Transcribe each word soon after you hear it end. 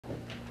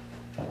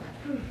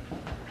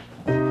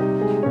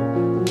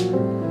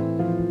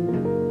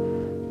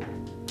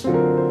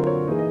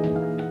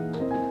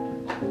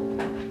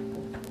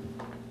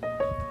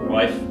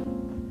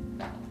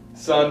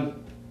son,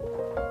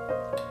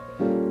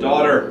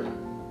 daughter,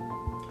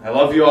 I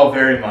love you all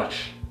very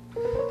much.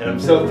 And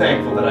I'm so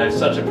thankful that I have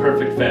such a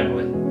perfect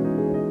family.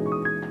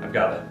 I've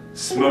got a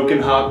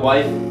smoking hot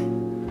wife.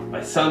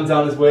 My son's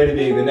on his way to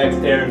being the next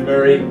Aaron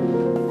Murray.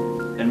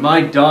 And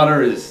my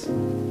daughter is...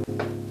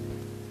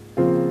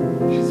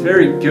 she's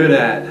very good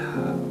at...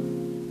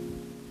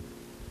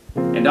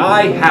 and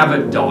I have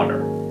a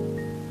daughter.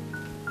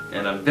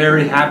 And I'm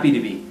very happy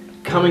to be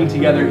coming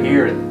together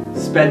here and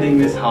spending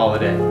this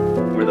holiday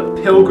where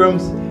the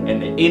pilgrims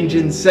and the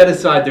Injuns set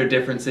aside their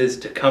differences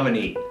to come and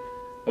eat.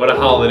 What a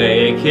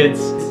holiday, eh, kids?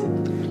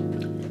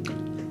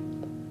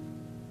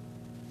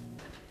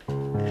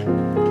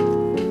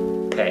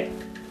 Hey,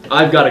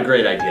 I've got a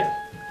great idea.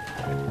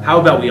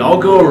 How about we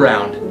all go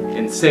around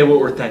and say what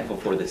we're thankful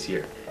for this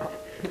year?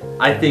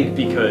 I think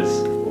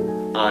because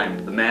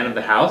I'm the man of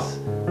the house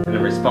and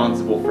I'm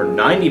responsible for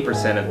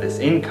 90% of this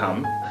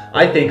income,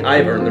 I think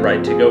I've earned the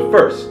right to go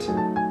first.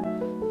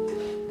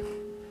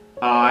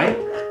 I,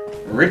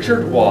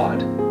 Richard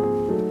Wad,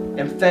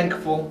 am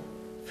thankful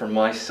for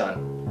my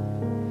son.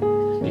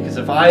 Because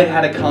if I had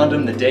had a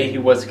condom the day he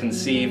was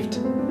conceived,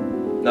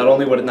 not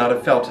only would it not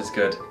have felt as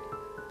good,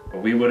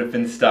 but we would have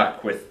been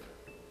stuck with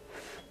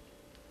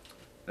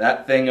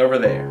that thing over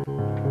there.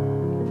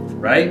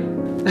 Right?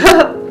 Am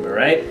I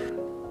right?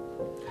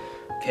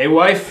 Okay,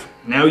 wife,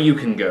 now you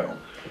can go.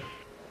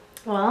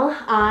 Well,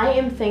 I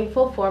am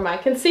thankful for my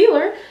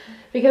concealer,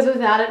 because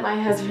without it, my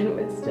husband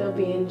would still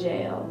be in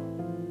jail.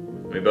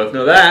 We both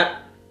know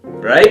that,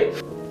 right?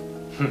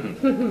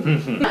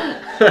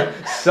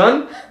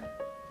 Son?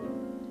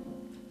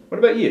 What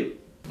about you?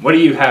 What do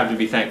you have to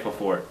be thankful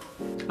for?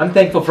 I'm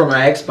thankful for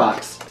my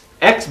Xbox.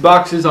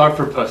 Xboxes are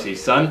for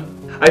pussies, son.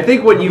 I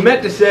think what you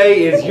meant to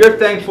say is you're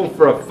thankful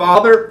for a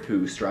father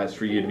who strives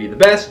for you to be the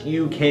best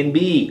you can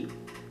be.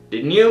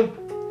 Didn't you?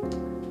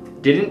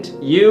 Didn't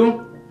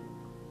you?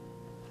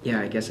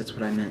 Yeah, I guess that's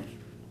what I meant.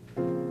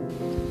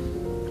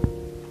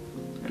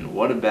 And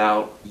what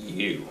about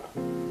you?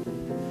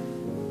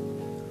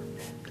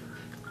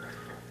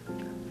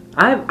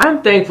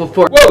 I'm thankful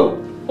for...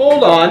 Whoa!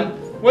 Hold on.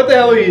 What the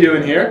hell are you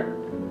doing here?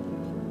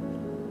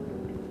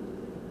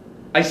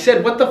 I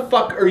said, what the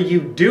fuck are you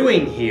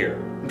doing here?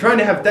 I'm trying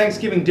to have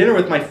Thanksgiving dinner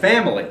with my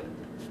family.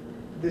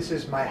 This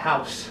is my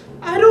house.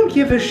 I don't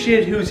give a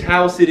shit whose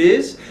house it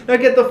is. Now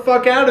get the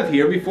fuck out of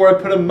here before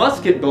I put a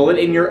musket bullet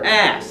in your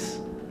ass.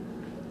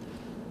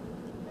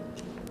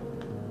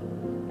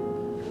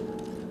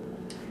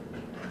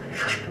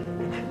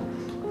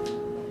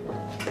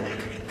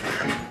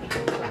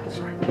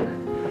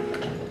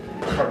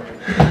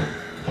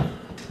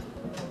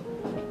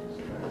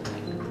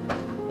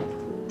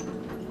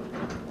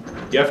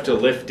 You have to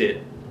lift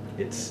it.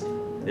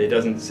 It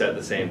doesn't set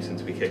the same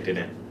since we kicked it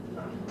in.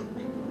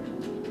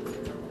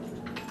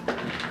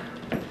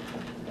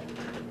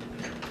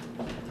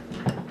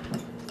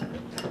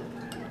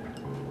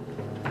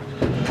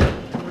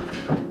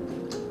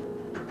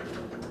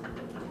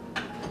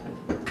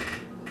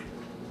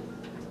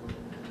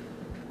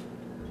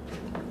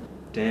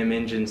 Damn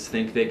Injuns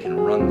think they can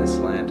run this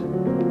land.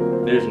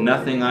 There's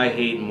nothing I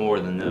hate more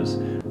than those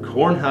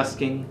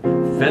corn-husking,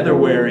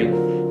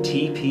 feather-wearing,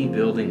 TP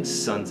building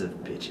sons of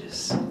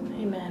bitches.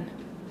 Amen.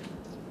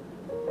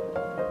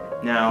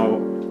 Now,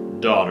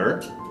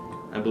 daughter,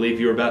 I believe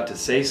you were about to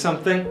say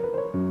something?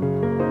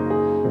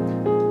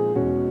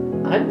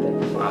 I'm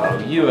thankful.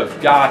 Oh, you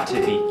have got to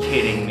be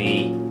kidding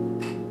me.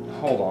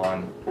 Hold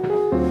on.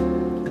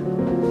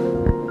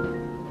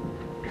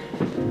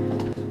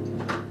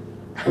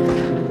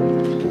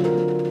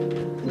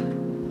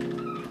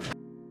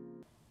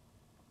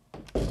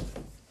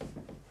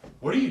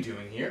 What are you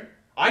doing here?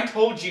 I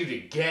told you to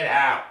get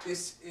out.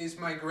 This is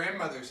my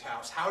grandmother's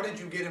house. How did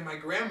you get in my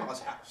grandma's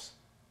house?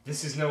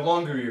 This is no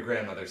longer your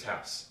grandmother's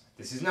house.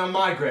 This is now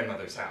my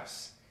grandmother's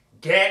house.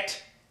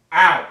 Get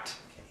out.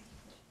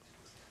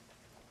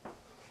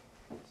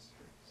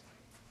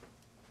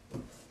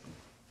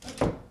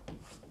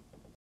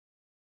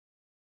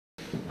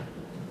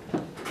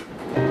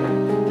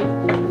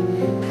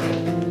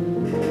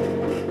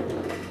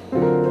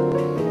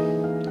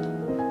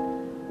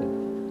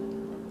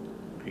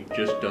 He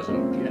just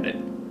doesn't get it.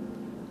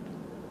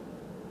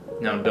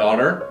 Now,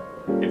 daughter,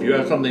 if you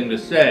have something to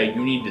say,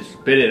 you need to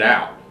spit it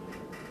out.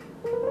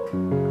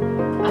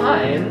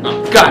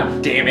 Oh,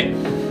 God damn it!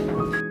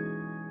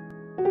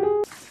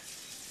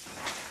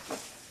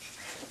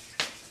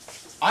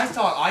 I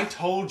thought I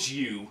told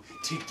you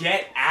to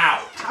get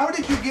out. How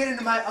did you get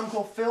into my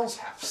Uncle Phil's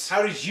house?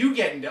 How did you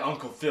get into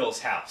Uncle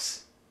Phil's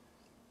house?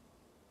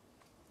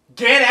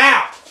 Get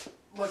out!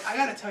 Look, I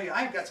gotta tell you,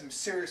 I've got some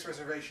serious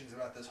reservations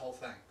about this whole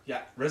thing.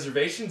 Yeah,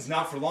 reservations?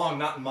 Not for long,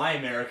 not in my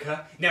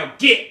America. Now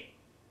get!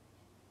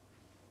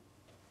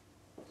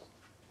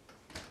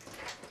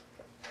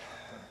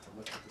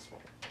 Look at this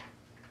one.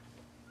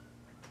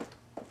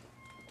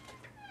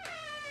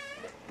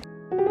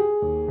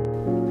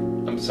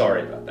 I'm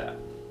sorry about that.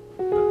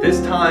 But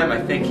this time, I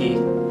think he...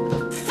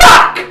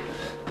 Fuck!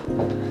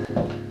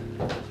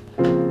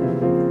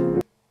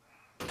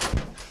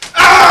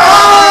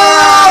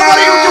 Ah! What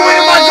are you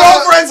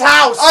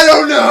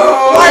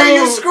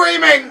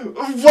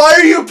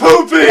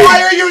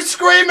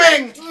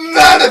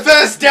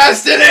manifest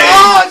destiny!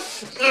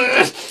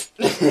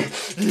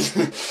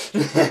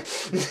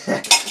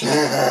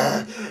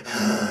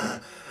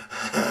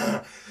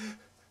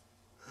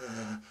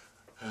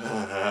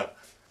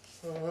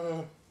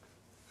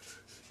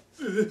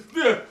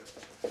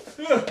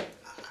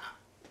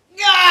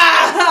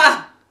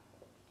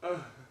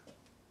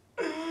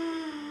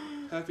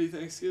 Happy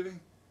Thanksgiving.